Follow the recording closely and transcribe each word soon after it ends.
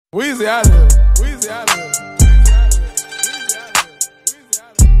Weezy out of here. Weezy out of here.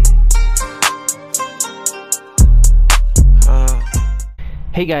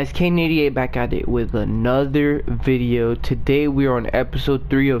 Hey guys, Kane88 back at it with another video. Today we are on episode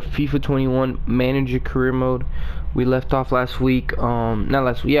 3 of FIFA 21 Manager Career Mode. We left off last week, not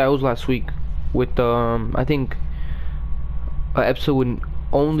last week, yeah, it was last week, with I think an episode with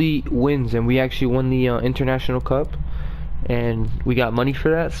only wins, and we actually won the International Cup, and we got money for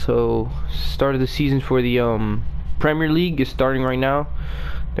that. So start of the season for the Premier League is starting right now.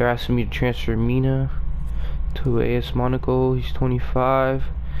 They're asking me to transfer Mina to AS Monaco. He's 25.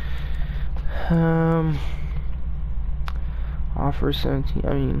 Offer 17.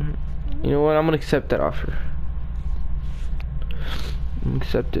 I mean, you know what? I'm gonna accept that offer.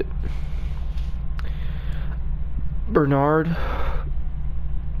 Accept it. Bernard.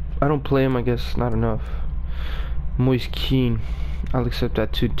 I don't play him. I guess not enough. Moise Keane. I'll accept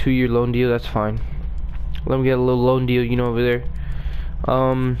that too. 2-year loan deal. That's fine. Let me get a little loan deal, you know, over there.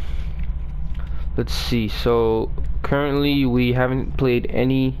 Let's see. So currently we haven't played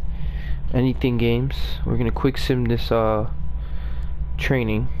anything games. We're gonna quick sim this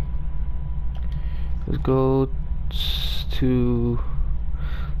training. Let's go to,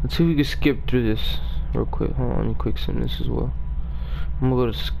 let's see if we can skip through this real quick. Hold on, let me quick sim this as well. I'm gonna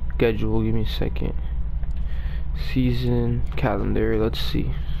go to schedule. Give me a second. Season calendar. Let's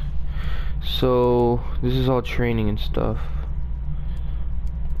see. So this is all training and stuff.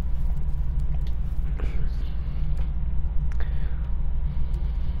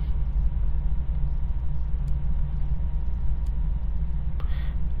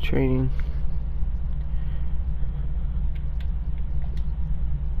 Training.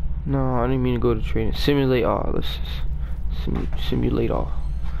 No, I didn't mean to go to training. Simulate all. Let's just simulate all.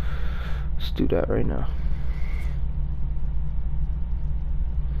 Let's do that right now.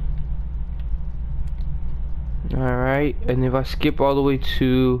 Alright, and if I skip all the way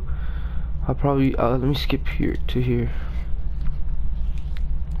to, I'll probably let me skip here to here.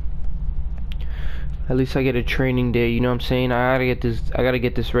 At least I get a training day, you know what I'm saying? I gotta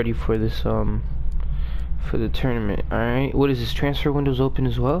get this ready for this for the tournament. Alright, what is this? Transfer windows open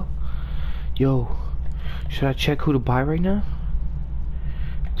as well? Yo, should I check who to buy right now?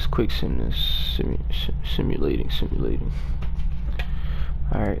 Let's quick sim this. Simulating.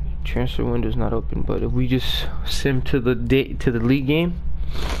 Alright, transfer window's not open, but if we just sim to the league game,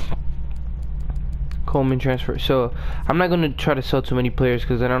 Coleman transfer. So I'm not gonna try to sell too many players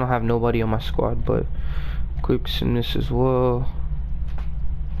because I don't have nobody on my squad, but quick sim this as well.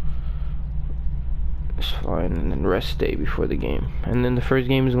 It's fine, and then rest day before the game, and then the first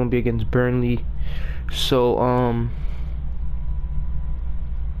game is gonna be against Burnley. So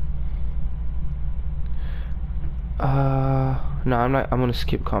no, I'm gonna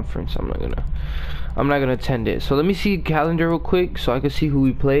skip conference. I'm not gonna attend it. So let me see calendar real quick so I can see who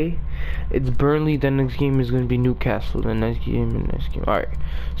we play. It's Burnley, then next game is gonna be Newcastle, then next game and next game. Alright,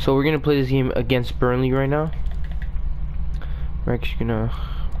 so we're gonna play this game against Burnley right now. We're actually gonna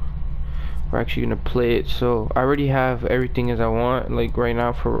play it. So I already have everything as I want, like right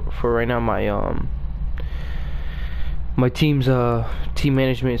now. For right now, my team's team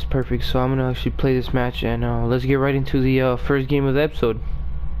management is perfect, so I'm gonna actually play this match, and let's get right into the first game of the episode.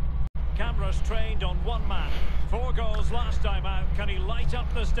 Cameras trained on one man. 4 goals last time out. Can he light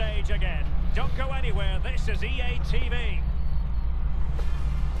up the stage again? Don't go anywhere. This is EA TV.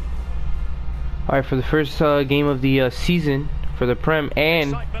 Alright, for the first game of the season for the Prem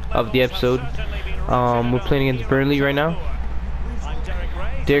and of the episode, we're playing against Burnley right now.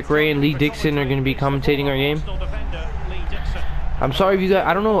 Derek Ray and Lee Dixon are going to be commentating our game. I'm sorry if you guys,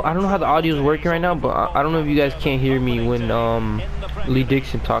 I don't know how the audio is working right now, but I don't know if you guys can't hear me when Lee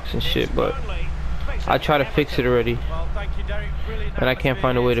Dixon talks and shit, but I try to fix it already, and I can't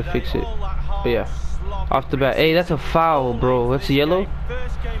find a way to fix it. But yeah, off the bat, hey, that's a foul, bro. That's a yellow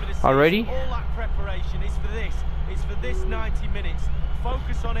already.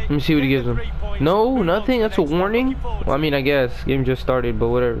 Let me see what he gives him. No, nothing. That's a warning. Well, I mean, I guess game just started, but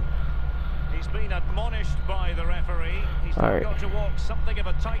whatever. He's been admonished by the referee. He's Alright. got to walk something of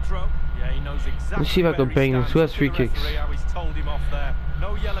a tightrope. Yeah, he knows exactly. Let's see if I can bang this. Who has free kicks? He's told him off there.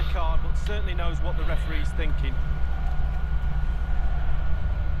 No yellow card, but certainly knows what the referee's thinking.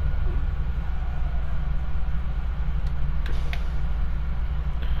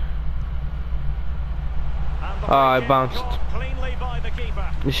 I bounced.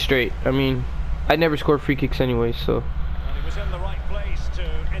 It's straight. I mean, I never scored free kicks anyway, so. And he was in the right place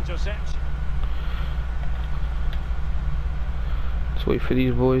to intercept. Let's wait for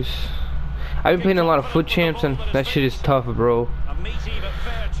these boys. I've been playing a lot of foot champs, and that shit is tough, bro. meaty but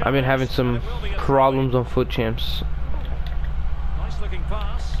fair I've been having challenge, some and it will be a problems on foot champs. nice looking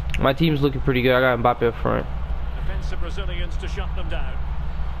pass. My team's looking pretty good. I got Mbappe up front. Defensive Brazilians to shut them down.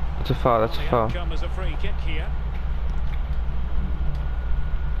 That's a foul. That's a The foul. outcome is a free kick here.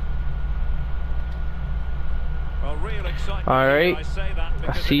 Well, real excitement. All right. I say that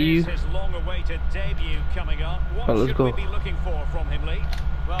because I see it is you. his long-awaited debut coming up. What Oh, let's should go. we be looking for from him, Lee?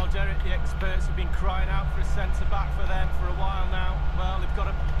 Well, Derek, the experts have been crying out for a centre-back for them for a while now. Well, they've got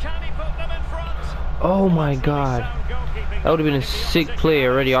a... Can he put them in front? Oh my That's really God. sound goalkeeping. That would have been a The sick opposition play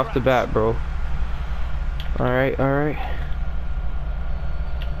are already off the bat, trapped. bro. Alright, alright.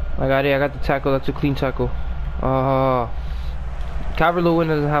 I got it. I got the tackle. That's a clean tackle. Calvert-Lewin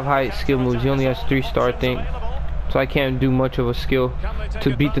doesn't have high skill moves. He only has 3-star, I think. So I can't do much of a skill Can they take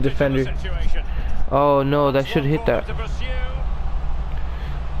to beat the advantage of defender. situation? Oh no, that should hit that. To pursue.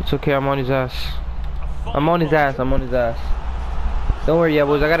 It's okay. I'm on his ass. A I'm on his fine ass. I'm on his ass. Don't worry, yeah,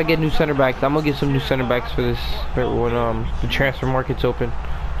 boys. I gotta get new center backs. I'm gonna get some new center backs for this when the transfer market's open,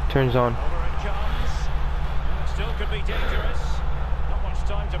 turns on. Over it comes. Still could be dangerous. Not much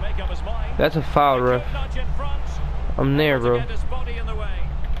time to make up his mind. That's a foul, ref. Good nudge in front. I'm there, To bro. get his body in the way.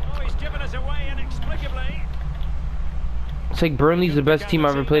 Oh, he's given us away inexplicably. It's like Burnley's the best team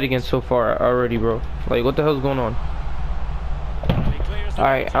I've ever played against so far already, bro. Like, what the hell's going on? He clears the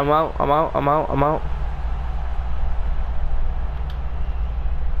Alright, ball. I'm out.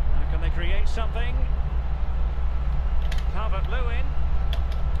 Now can they create something? Calvert-Lewin.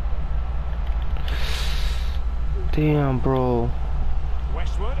 Damn, bro.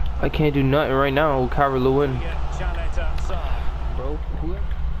 Westwood. I can't do nothing right now with Calvert-Lewin. Bro,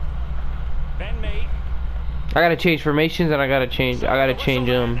 Ben Mee. I gotta change formations and I gotta change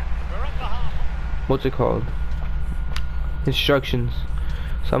what's it called? Instructions.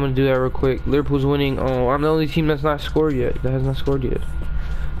 So I'm gonna do that real quick. Liverpool's winning. Oh, I'm the only team that's not scored yet. That has not scored yet.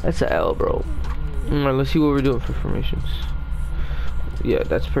 That's a L, bro. Alright, let's see what we're doing for formations. Yeah,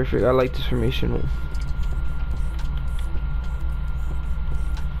 that's perfect. I like this formation.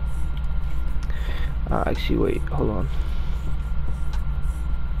 Actually, wait, hold on.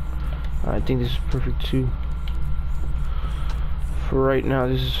 I think this is perfect too. For right now,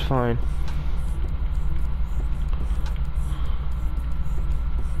 this is fine.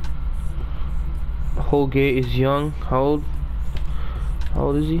 Holgate is young. How old? How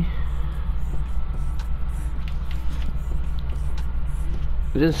old is he?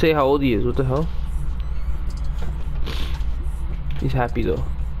 It doesn't say how old he is. What the hell? He's happy though.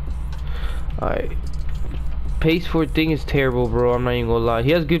 Alright. Pace for thing is terrible, bro. I'm not even gonna lie.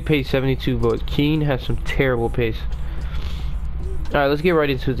 He has good pace, 72, but Keane has some terrible pace. Alright, let's get right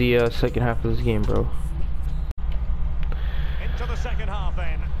into the second half of this game, bro. Into the second half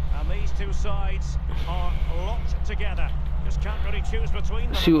then, and these two sides are locked together. Just can't really choose between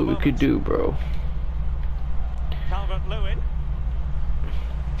them. Let's see what we could do, bro. Calvert-Lewin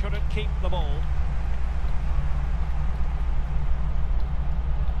couldn't keep the ball.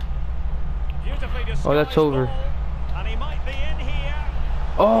 Oh, that's over. And he might be in here.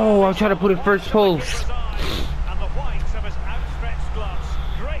 Oh, I'm trying to put it first post. And the whites of his outstretched gloves.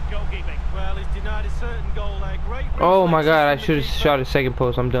 Great goalkeeping. Well, he's denied a certain goal there. Great. Oh my God, I reflexes should have from the shot a second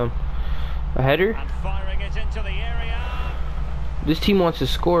post. I'm dumb. A header? And firing it into the area. This team wants to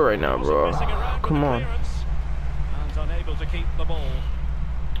score right now, bro. Messing around with Come the on. clearance. And unable to keep the ball.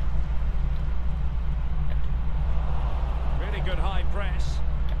 Really good high press.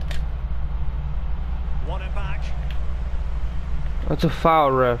 Won it back. That's a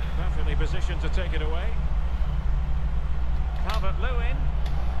foul, ref. Perfectly positioned to take it away. Calvert-Lewin.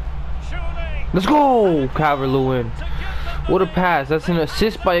 Surely. Let's go, Calvert-Lewin. What a pass. That's an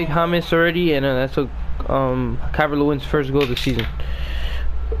assist by James already, and that's a Calvert-Lewin's first goal of the season.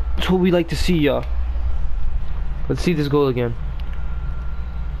 That's what we like to see, y'all. Let's see this goal again.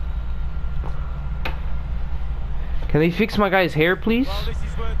 Can they fix my guy's hair, please? Well, this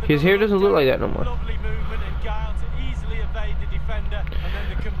is where the His hair doesn't look like that no more. Lovely movement and guile to easily evade the defender, and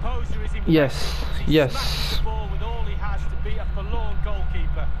then the composure is Yes, He yes. smashes the ball with all he has to beat a forlorn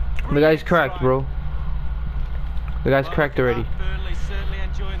goalkeeper. The guy's cracked, Strike. bro. The guy's Well, cracked look at already. that. Burnley certainly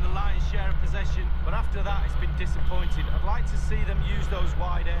enjoying the lion's share of possession, but after that it's been disappointing. I'd like to see them use those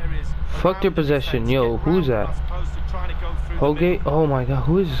wide areas. Fuck around their the possession. defence, Yo, get who's round that? as opposed to trying to go through the Holgate? middle. Oh my God,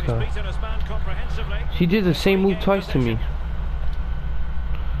 who is this He's guy? beaten his man comprehensively. He did the same move twice to me.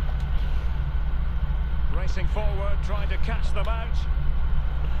 Racing forward, trying to catch them out.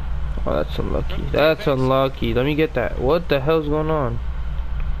 Oh, that's unlucky. That's unlucky. Let me get that. What the hell's going on?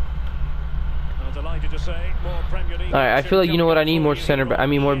 Oh, delighted quoted to say more Premier League. Alright, I feel like, you know what, I need more center back. I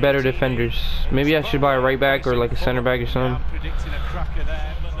mean, more better defenders. Maybe I should buy a right back or like a center back or something. I'm predicting a cracker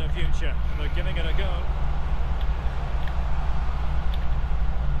there in the future. They're giving it a go.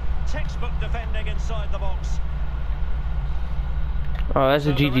 Textbook defending inside the box. Oh, that's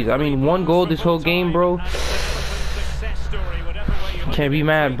a GG's. I mean, 1 goal this whole game, bro. Can't be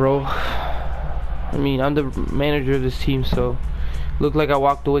mad, bro. I mean, I'm the manager of this team, so looked like I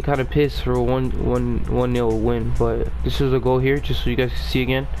walked away kind of pissed for a 1-0 win. But this is a goal here, just so you guys can see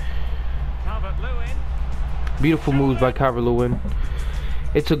again. Beautiful moves by Calvert-Lewin.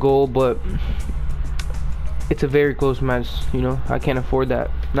 It's a goal, but it's a very close match. You know, I can't afford that.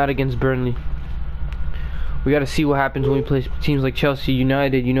 Not against Burnley. We got to see what happens when we play teams like Chelsea,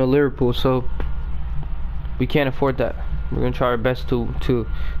 United, you know, Liverpool. So we can't afford that. We're gonna try our best to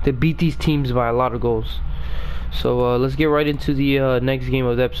beat these teams by a lot of goals. So let's get right into the next game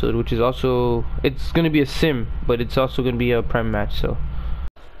of the episode, which is also, it's gonna be a sim, but it's also gonna be a prem match. So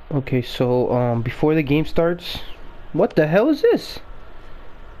okay, so before the game starts, what the hell is this?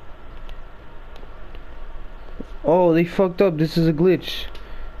 Oh, they fucked up. This is a glitch.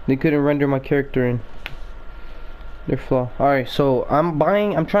 They couldn't render my character in. Their flaw. Alright, so I'm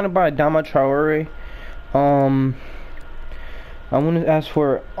trying to buy a Dama Traore. I want to ask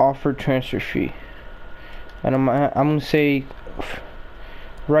for offer transfer fee, and I'm gonna say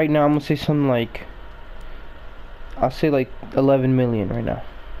right now, I'm gonna say something like, I'll say like 11 million right now.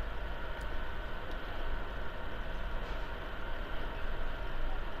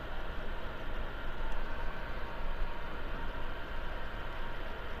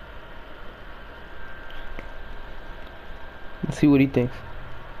 Let's see what he thinks.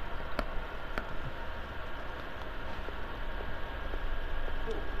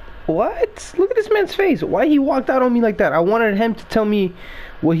 What? Look at this man's face. Why he walked out on me like that? I wanted him to tell me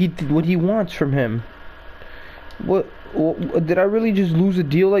what he wants from him. What did I really just lose a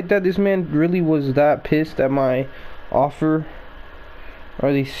deal like that? This man really was that pissed at my offer?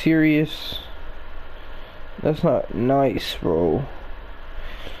 Are they serious? That's not nice, bro.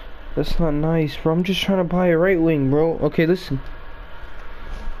 That's not nice, bro. I'm just trying to buy a right wing, bro. Okay, listen.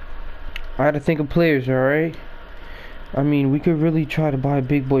 I had to think of players, alright? I mean, we could really try to buy a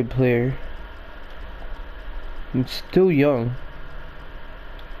big boy player. He's still young.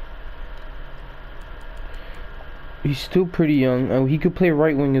 He's still pretty young. And he could play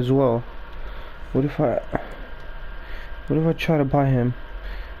right wing as well. What if I try to buy him?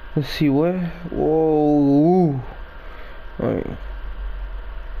 Let's see, what? Whoa. Alright.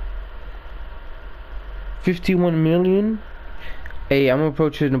 51 million? Hey, I'm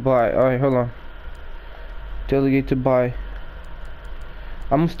approaching to buy. Alright, hold on. Delegate to buy.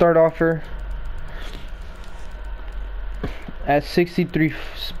 I'm gonna start offer at 63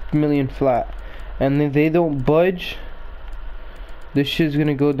 million flat, and if they don't budge, this shit's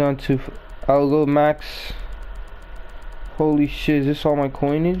gonna go down to, I'll go max. Holy shit, is this all my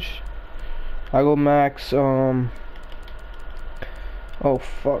coinage? I go max oh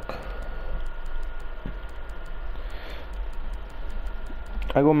fuck,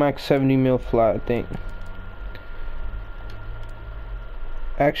 I go max 70 mil flat, I think.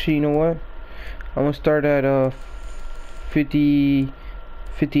 Actually, you know what? I'm gonna start at 58,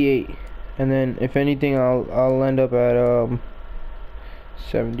 and then if anything, I'll end up at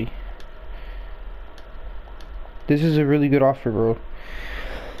 70. This is a really good offer, bro.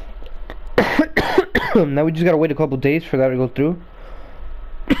 Now we just gotta wait a couple days for that to go through.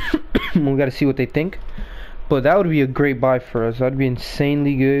 We gotta see what they think. But that would be a great buy for us. That'd be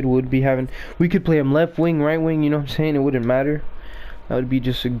insanely good. We could play him left wing, right wing, you know what I'm saying? It wouldn't matter. That would be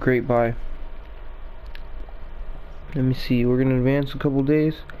just a great buy. Let me see. We're gonna advance a couple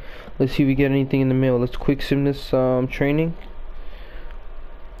days. Let's see if we get anything in the mail. Let's quick sim this training.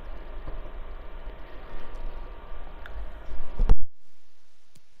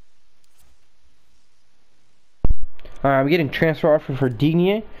 Alright, I'm getting transfer offer for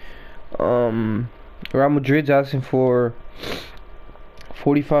Digne. Real Madrid's asking for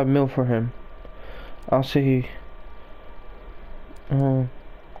 45 mil for him. I'll say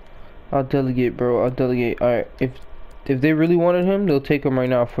I'll delegate, bro. I'll delegate. Alright, if they really wanted him, they'll take him right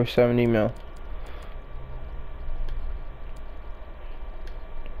now for 70 mil.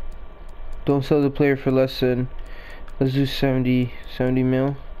 Don't sell the player for less than, let's do 70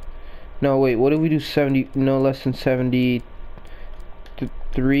 mil. No, wait, what if we do 70, no less than 73,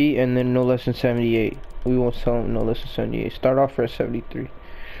 and then no less than 78? We won't sell him no less than 78. Start off for 73.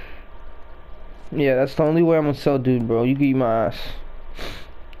 Yeah, that's the only way I'm gonna sell dude, bro. You can eat my ass.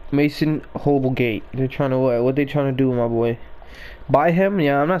 Mason Holgate. They're trying to what they trying to do with my boy? Buy him?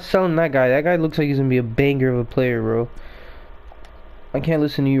 Yeah, I'm not selling that guy. That guy looks like he's gonna be a banger of a player, bro. I can't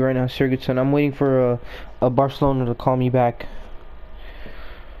listen to you right now, Sergetson. I'm waiting for a Barcelona to call me back.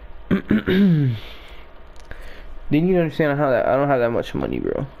 Then you need to understand how that I don't have that much money,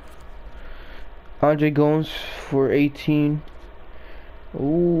 bro. Andre Gomes for 18.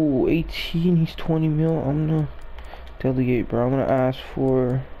 Ooh, 18. He's 20 mil. I'm gonna delegate, bro. I'm gonna ask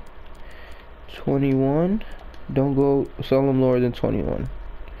for 21. Don't go sell him lower than 21.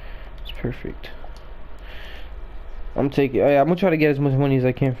 It's perfect. I'm taking. I'm gonna try to get as much money as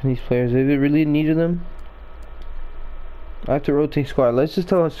I can from these players. If it really needed them, I have to rotate squad. Let's just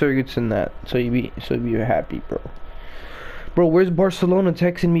tell Sergetson that, so you're happy, bro. Bro, where's Barcelona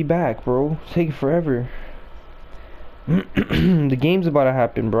texting me back, bro? It's taking forever. The game's about to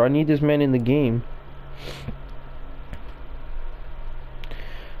happen, bro. I need this man in the game.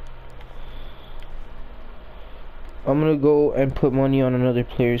 I'm gonna go and put money on another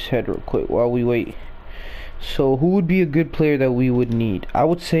player's head real quick while we wait. So who would be a good player that we would need? I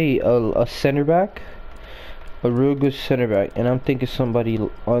would say a center back, a real good center back, and I'm thinking somebody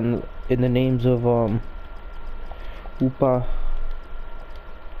in the names of Upa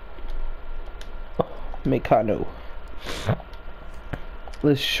Mecano.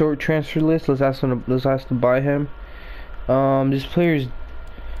 Let's short transfer list. Let's ask them to buy him. This player's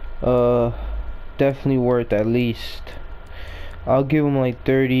definitely worth at least. I'll give him like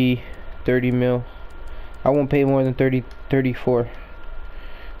 30 mil. I won't pay more than 34.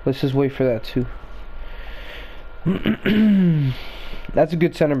 Let's just wait for that too. That's a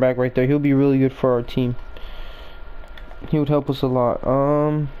good center back right there. He'll be really good for our team. He would help us a lot.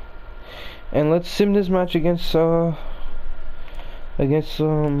 And let's sim this match against Newcastle.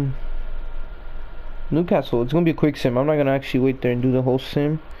 It's gonna be a quick sim. I'm not gonna actually wait there and do the whole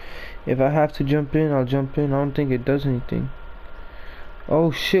sim. If I have to jump in, I'll jump in. I don't think it does anything. Oh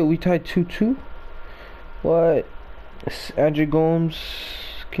shit, we tied 2-2. What? Andre Gomes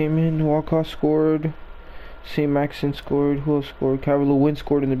came in. Walcott scored. St. Maxon scored. Who else scored? Cavalo Win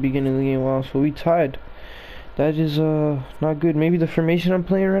scored in the beginning of the game. Wow, so we tied. That is not good. Maybe the formation I'm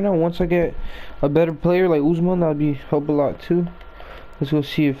playing right now, once I get a better player like Usman, that would help a lot too. Let's go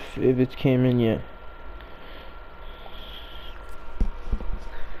see if it came in yet.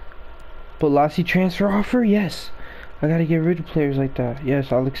 Balassi transfer offer? Yes. I gotta get rid of players like that.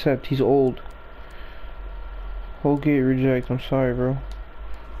 Yes, I'll accept. He's old. Holgate reject. I'm sorry, bro.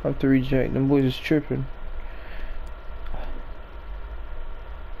 I have to reject. Them boys is tripping.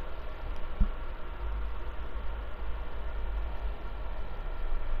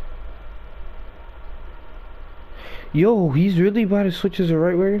 Yo, he's really about to switch as a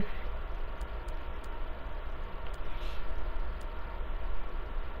right winger?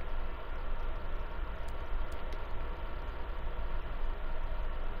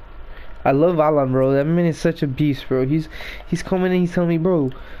 I love Alan, bro. That man is such a beast, bro. He's coming in, he's telling me, bro,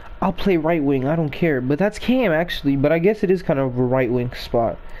 I'll play right wing, I don't care. But that's Cam actually, but I guess it is kind of a right wing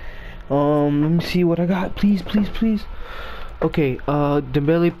spot. Let me see what I got. Please. Okay,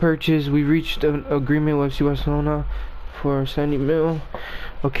 Dembele purchase. We reached an agreement with FC Barcelona for 70 mil.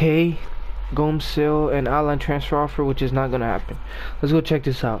 Okay, Gomes sale and Alan transfer offer, which is not gonna happen. Let's go check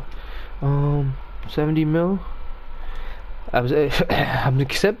this out. 70 mil. I'm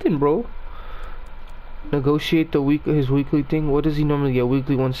accepting, bro. Negotiate his weekly thing. What does he normally get?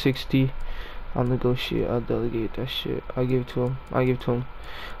 Weekly 160. I'll negotiate. I'll delegate that shit. I give it to him.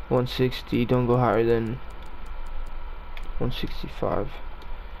 160. Don't go higher than 165.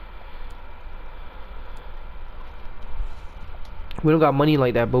 We don't got money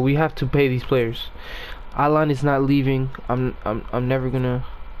like that, but we have to pay these players. Alan is not leaving. I'm never gonna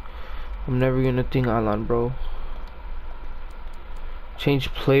think Alan, bro.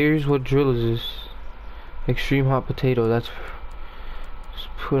 Change players. What drill is this? Extreme hot potato. Let's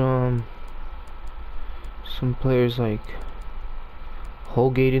put some players like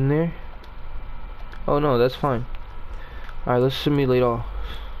Holgate in there. Oh no, that's fine. Alright, let's simulate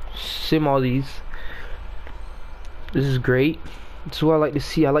sim all these. This is great. This is what I like to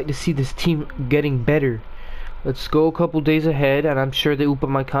see. I like to see this team getting better. Let's go a couple days ahead, and I'm sure the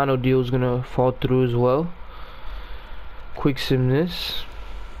Upamecano deal is gonna fall through as well. Quick sim this.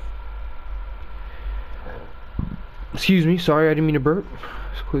 Excuse me, sorry, I didn't mean to burp.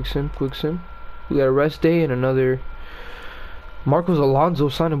 Quick sim. We got a rest day and another. Marcos Alonso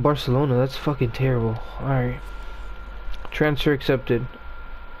signed in Barcelona. That's fucking terrible. Alright. Transfer accepted.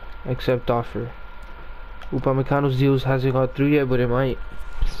 Accept offer. Upamecano's deals hasn't got through yet, but it might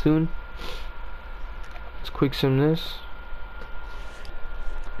soon. Let's quick sim this.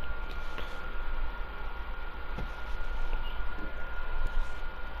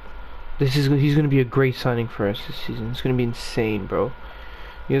 He's gonna be a great signing for us this season. It's gonna be insane, bro.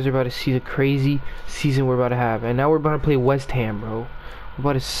 You guys are about to see the crazy season we're about to have, and now we're about to play West Ham, bro. We're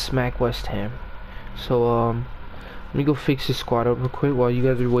about to smack West Ham. So let me go fix this squad up real quick while you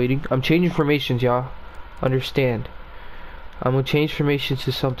guys are waiting. I'm changing formations, y'all. Understand? I'm gonna change formations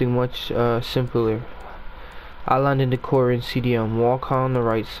to something much simpler. Alan in the core in CDM. Walker on the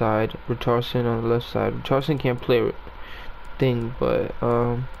right side. Richarlison on the left side. Richarlison can't play thing, but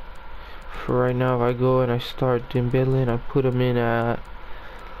for right now, if I go and I start Dembele and I put him in at,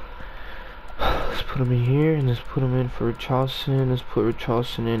 let's put him in here and let's put him in for Richarlison. Let's put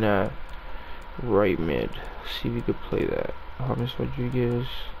Richarlison in at right mid. See if we could play that. James Rodriguez.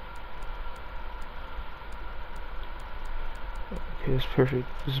 Okay, that's perfect.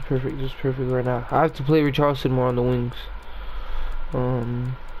 This is perfect. This is perfect right now. I have to play Richarlison more on the wings.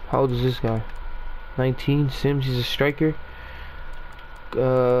 How old is this guy? 19. Sims. He's a striker.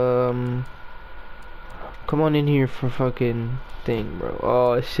 Come on in here for fucking thing, bro.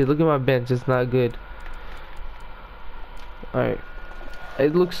 Oh shit! Look at my bench. It's not good. All right.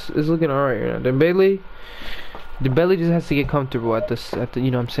 It's looking alright right now. Dembele just has to get comfortable at the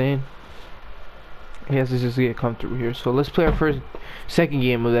you know what I'm saying? He has to just get comfortable here. So let's play our second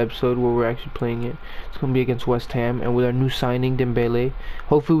game of the episode where we're actually playing it. It's gonna be against West Ham and with our new signing Dembele.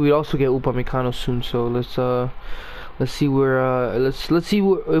 Hopefully we also get Upamecano soon. So let's see where let's see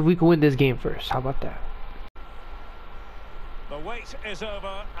if we can win this game first. How about that? The wait is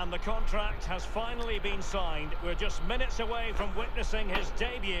over and the contract has finally been signed. We're just minutes away from witnessing his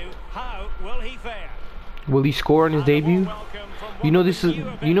debut. How will he fare? Will he score on his debut? You know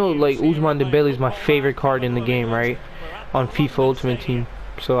like Ousmane Dembele is my favorite card in the game, right? On FIFA Ultimate Team.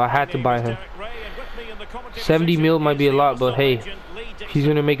 So I had to buy him. 70 mil might be a lot, but hey, he's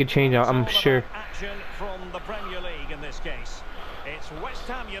gonna make a change, I'm sure. From the Premier League in this case. It's West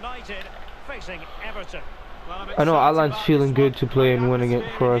Ham United facing Everton. I know Alan's feeling good to play and win again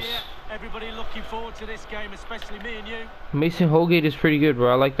for us. Everybody looking forward to this game, especially me and you. Mason Holgate is pretty good,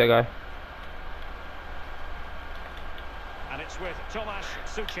 bro. I like that guy. And it's with Tomasz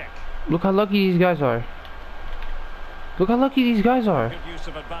Suchek. Look how lucky these guys are. Look how lucky these guys are. Good use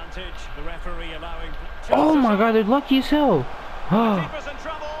of advantage. The referee allowing. Oh my God, they're lucky as hell. Keeper's in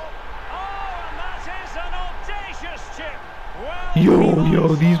trouble. Oh, and that is an audacious chip. Well,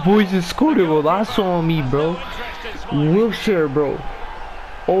 Yo, these boys just scored a goal. I saw me, bro. Wilshire, bro.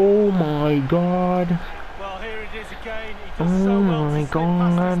 Oh my God. Well, here it is again. Oh my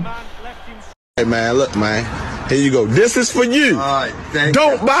God. Hey man, look man, here you go. This is for you. Alright,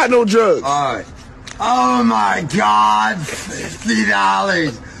 Don't buy no drugs. Alright. Oh my God,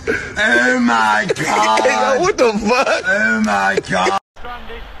 $50. Oh my God. Hey, what the fuck? Oh my God.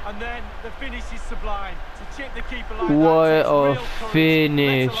 Stranded, and then the finish is sublime. To chip the keeper like What that, a takes real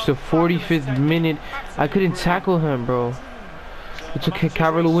finish. courage, The let alone 45th fabulous minute. technique. I couldn't tackle him, bro. It's okay.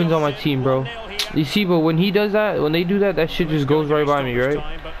 Cavallo wins on my team, bro. You see, but when he does that, when they do that, that shit just goes right by me, right?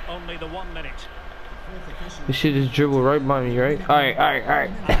 This shit just dribble right by me, right? Alright.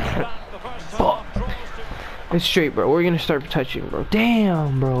 Fuck. It's straight, bro. We're gonna start touching, bro.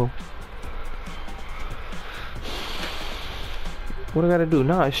 Damn, bro. What I gotta do?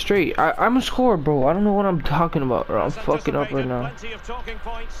 Nah, it's straight. I'm a scorer, bro. I don't know what I'm talking about, bro. I'm fucking up right now. Plenty of talking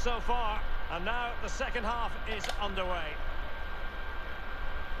points so far, and now the second half is underway.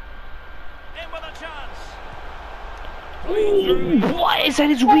 In with a chance. What is that?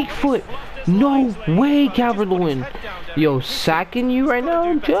 His weak foot? No way, Calvert-Lewin. Yo, sacking you right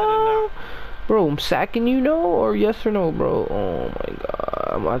now, Joe? Bro, I'm sacking you, no? Or yes or no, bro? Oh my God,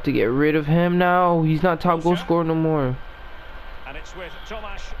 I'm about to get rid of him now. He's not top goal scorer no more. And it's with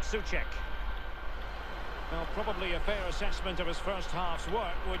Tomasz Suchek. Well, probably a fair assessment of his first half's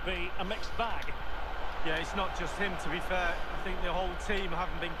work would be a mixed bag. Yeah, it's not just him, to be fair. I think the whole team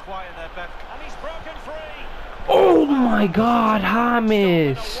haven't been quite at their best. And he's broken free. Oh my God,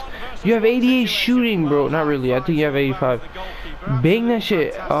 James. You have 88 shooting, bro. Not really. I think you have 85. Bang that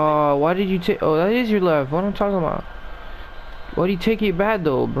shit. Why did you take... Oh, that is your left. What I'm talking about. Why do you take it bad,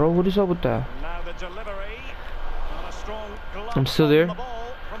 though, bro? What is up with that? Now the delivery. On a strong glove I'm still there. on the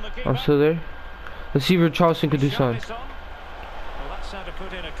ball from the keeper. I'm still there. Let's see if Charleston could do something. Well, that's how to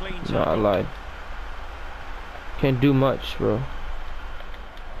put in a clean No, I tackle. lied. Can't do much, bro.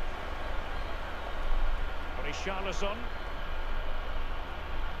 Richarlison.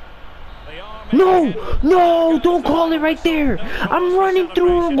 No, don't call it right there. I'm running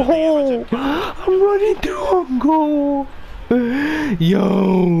through a goal.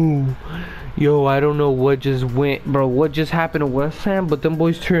 Yo, I don't know what just went, bro. What just happened to West Ham? But them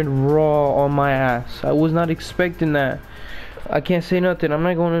boys turned raw on my ass. I was not expecting that. I can't say nothing. I'm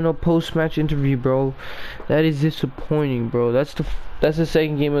not going to no post-match interview, bro. That is disappointing, bro. That's the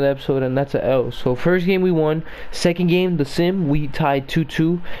second game of the episode, and that's a L. So first game we won. Second game, the sim, we tied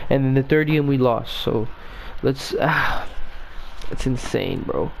 2-2, and then the third game we lost. So let's. It's insane,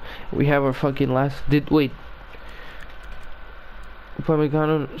 bro. We have our fucking last. Wait.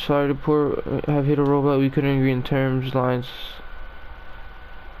 Upamecano, sorry to have hit a robot. We couldn't agree in terms, lines.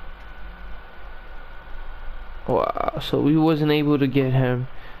 Wow, so we wasn't able to get him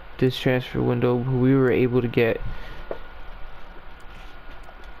this transfer window. We were able to get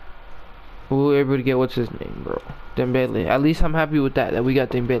what's his name, bro? Dembele. At least I'm happy with that we got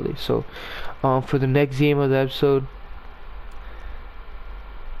Dembele. So for the next game of the episode,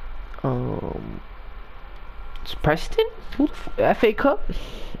 it's Preston? FA Cup?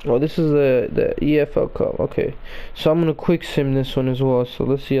 Oh, this is the EFL Cup. Okay, so I'm gonna quick sim this one as well. So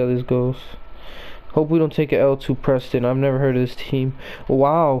let's see how this goes. Hope we don't take an L to Preston. I've never heard of this team.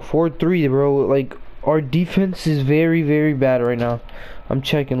 Wow, 4-3, bro. Like, our defense is very, very bad right now. I'm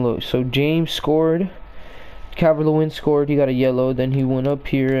checking, look. So, James scored. Calvert-Lewin scored. He got a yellow. Then he went up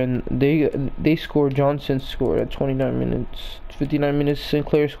here, and they scored. Johnson scored at 29 minutes. 59 minutes,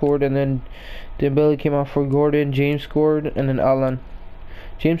 Sinclair scored. And then Dembele came out for Gordon. James scored. And then Alan.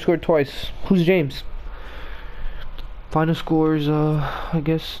 James scored twice. Who's James? Final scores, I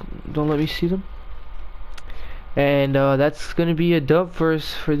guess. Don't let me see them. And that's gonna be a dub for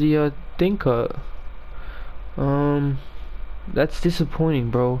us for the thing cut. That's disappointing,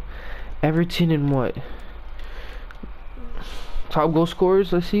 bro. Everton and what? Top goal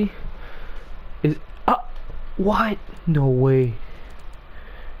scorers, let's see. Is what? No way.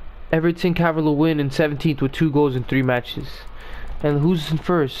 Everton, Calvert-Lewin in 17th with 2 goals in 3 matches. And who's in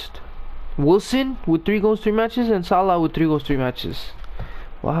first? Wilson with 3 goals, 3 matches, and Salah with 3 goals, 3 matches.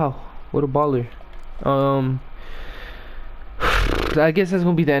 Wow, what a baller. I guess that's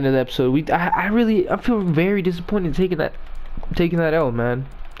gonna be the end of the episode. I feel very disappointed taking that L, man.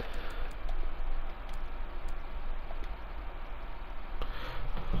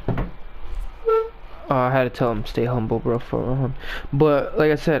 I had to tell him stay humble, bro. But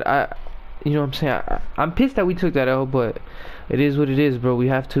like I said, you know what I'm saying. I'm pissed that we took that L, but it is what it is, bro. We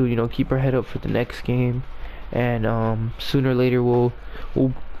have to, you know, keep our head up for the next game, and sooner or later we'll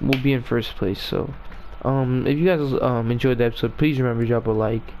be in first place. So. If you guys enjoyed the episode, please remember to drop a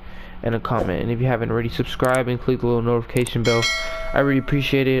like and a comment, and if you haven't already, subscribe and click the little notification bell. I really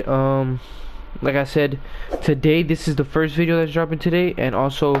appreciate it. Like I said, today this is the first video that's dropping today, and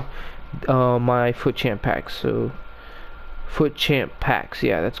also my Foot Champ packs. So Foot Champ packs,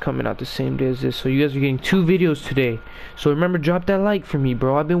 yeah, that's coming out the same day as this. So you guys are getting 2 videos today. So remember, drop that like for me,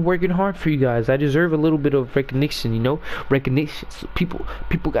 bro. I've been working hard for you guys. I deserve a little bit of recognition, you know, recognition. So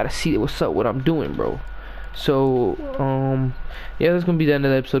people gotta see what's up, what I'm doing, bro. So yeah, that's gonna be the end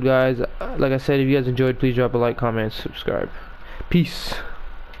of the episode, guys. Like I said, if you guys enjoyed, please drop a like, comment, subscribe. Peace.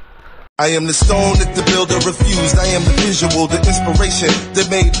 I am the stone that the builder refused. I am the visual, the inspiration that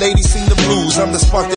made ladies sing the blues. I'm the spark.